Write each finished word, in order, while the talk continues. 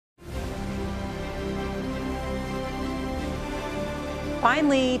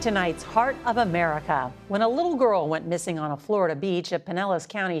Finally, tonight's Heart of America. When a little girl went missing on a Florida beach, a Pinellas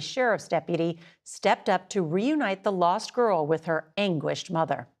County Sheriff's deputy stepped up to reunite the lost girl with her anguished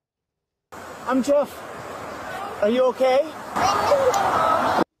mother. I'm Geoff. Are you okay?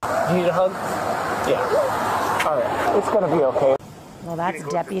 You need a hug? Yeah. All right. It's going to be okay. Well, that's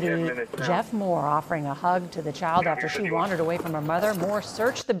Deputy Geoff Moore offering a hug to the child after she wandered away from her mother. Moore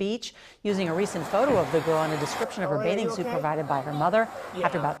searched the beach using a recent photo of the girl and a description of her bathing suit provided by her mother.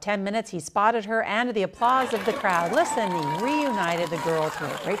 After about 10 minutes, he spotted her, and to the applause of the crowd, listen, he reunited the girl to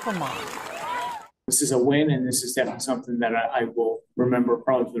her grateful mom. This is a win, and this is definitely something that I will remember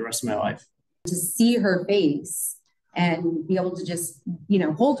probably for the rest of my life. To see her face and be able to just,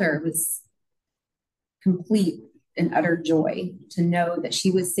 hold her was complete and utter joy to know that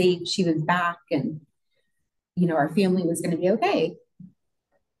she was safe, she was back, and, our family was going to be okay.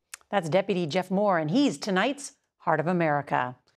 That's Deputy Geoff Moore, and he's tonight's Heart of America.